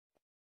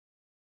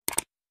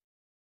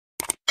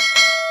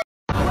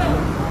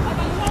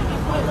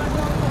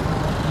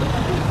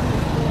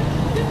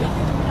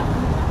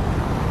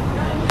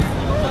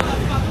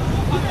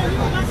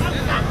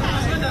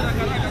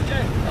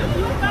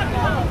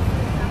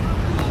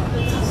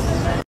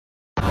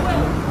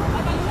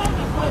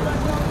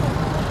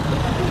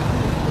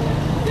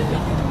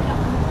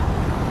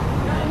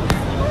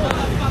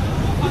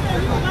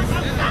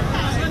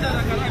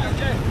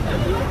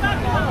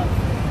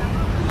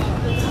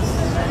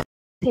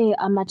Te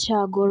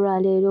amakyago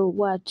olwaleero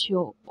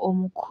bw'atyo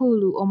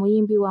omukulu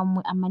omuyimbi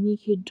wammwe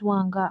amanyikiddwa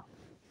nga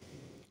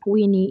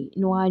Winnie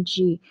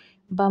Nwangi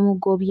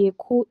bamugobye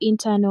ku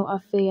Internal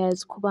Affairs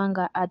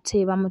kubanga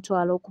ate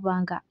bamutwala okuba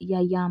nga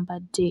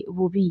yayambadde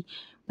bubi.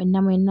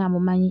 Mwenna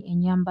mumanyi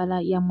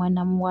ennyambala ya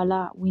mwana muwala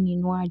Winnie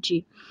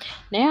Nwangi.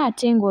 Naye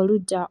ate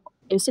ng'oludda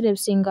ebiseera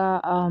ebisinga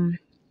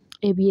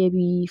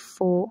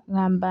eby'ebifo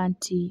ngamba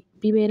nti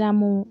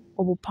bibeeramu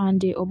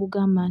obupande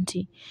obugamba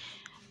nti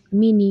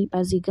mini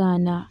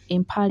bazigaana,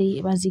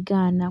 empale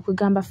bazigaana,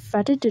 kwegamba ffe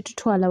ate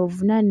tetutwala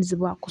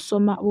buvunaanyizibwa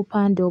kusoma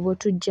bupande obwo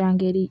tujja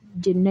ngeri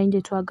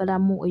gye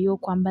twagalamu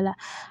ey'okwambala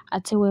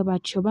ate bwe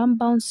batyo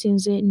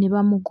bamubawunsinze ne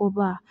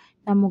bamugoba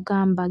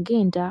namugamba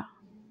genda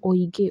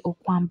oyige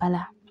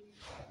okwambala.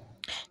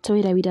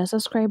 Towerabira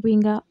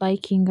subscribinga,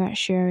 likinga,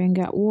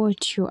 sharinga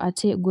wotyo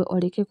ate gwe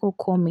olekeko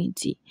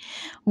komenti.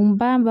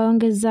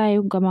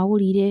 Mbawongezaayo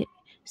gamawulire.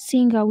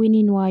 Singer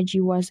Winnie Nwangi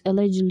was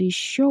allegedly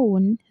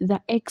shown the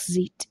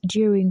exit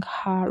during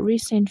her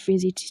recent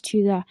visit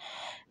to the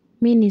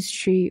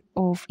Ministry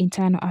of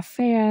Internal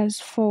Affairs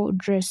for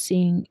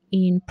dressing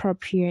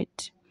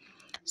inappropriate.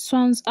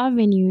 Swans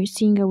Avenue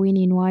singer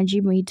Winnie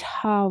Nwangi might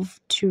have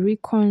to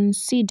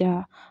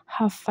reconsider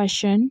her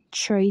fashion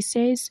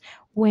choices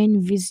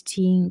when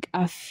visiting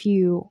a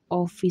few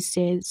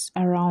offices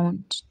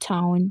around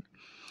town.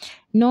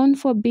 Known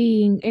for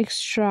being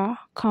extra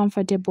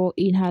comfortable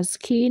in her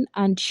skin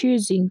and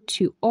choosing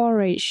to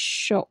always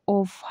show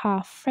off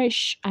her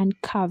flesh and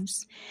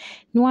curves,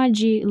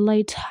 Nwangi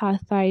let her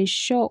thighs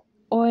show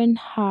on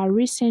her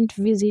recent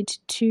visit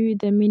to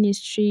the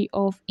Ministry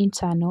of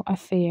Internal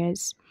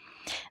Affairs.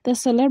 The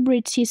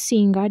celebrity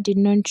singer did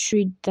not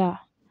treat the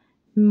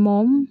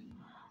mom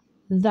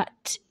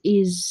that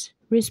is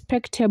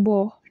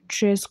respectable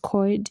dress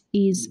code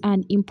is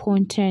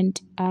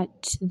important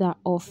at the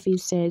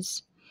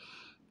offices.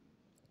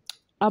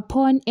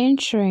 Upon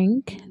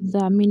entering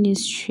the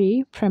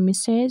ministry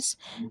premises,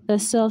 the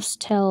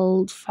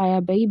self-styled fire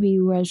baby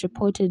was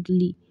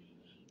reportedly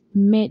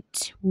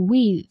met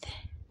with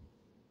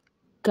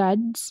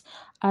guards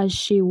as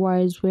she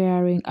was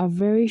wearing a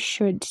very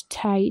short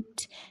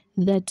tight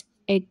that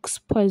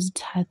exposed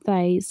her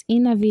thighs.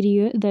 In a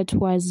video that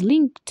was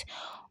linked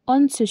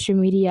on social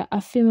media,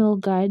 a female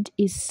guard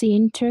is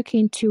seen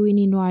talking to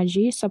Winnie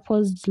Nwangi,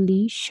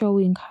 supposedly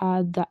showing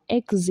her the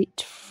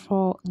exit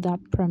for the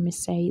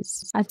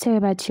premises. Ate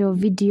batyo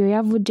video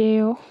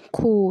yavuddeyo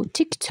ku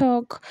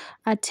TikTok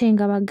ate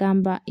nga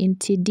bagamba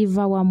nti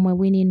diva wammwe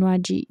Winnie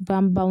Nwangi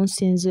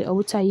bamubawunsinze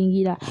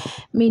obutayingira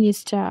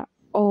Minister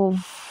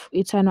of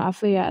Internal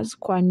Affairs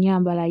kwa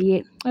nnyambala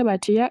ye.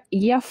 Batyo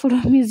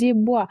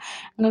yafulumizibwa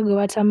nga gwe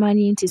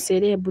batamanyi nti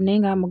serebu naye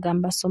nga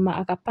bamugamba soma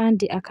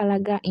akapande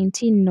akalaga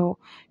nti nno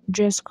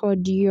dress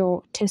code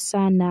yo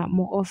tesaana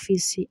mu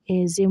office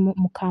ezimu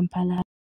mu Kampala.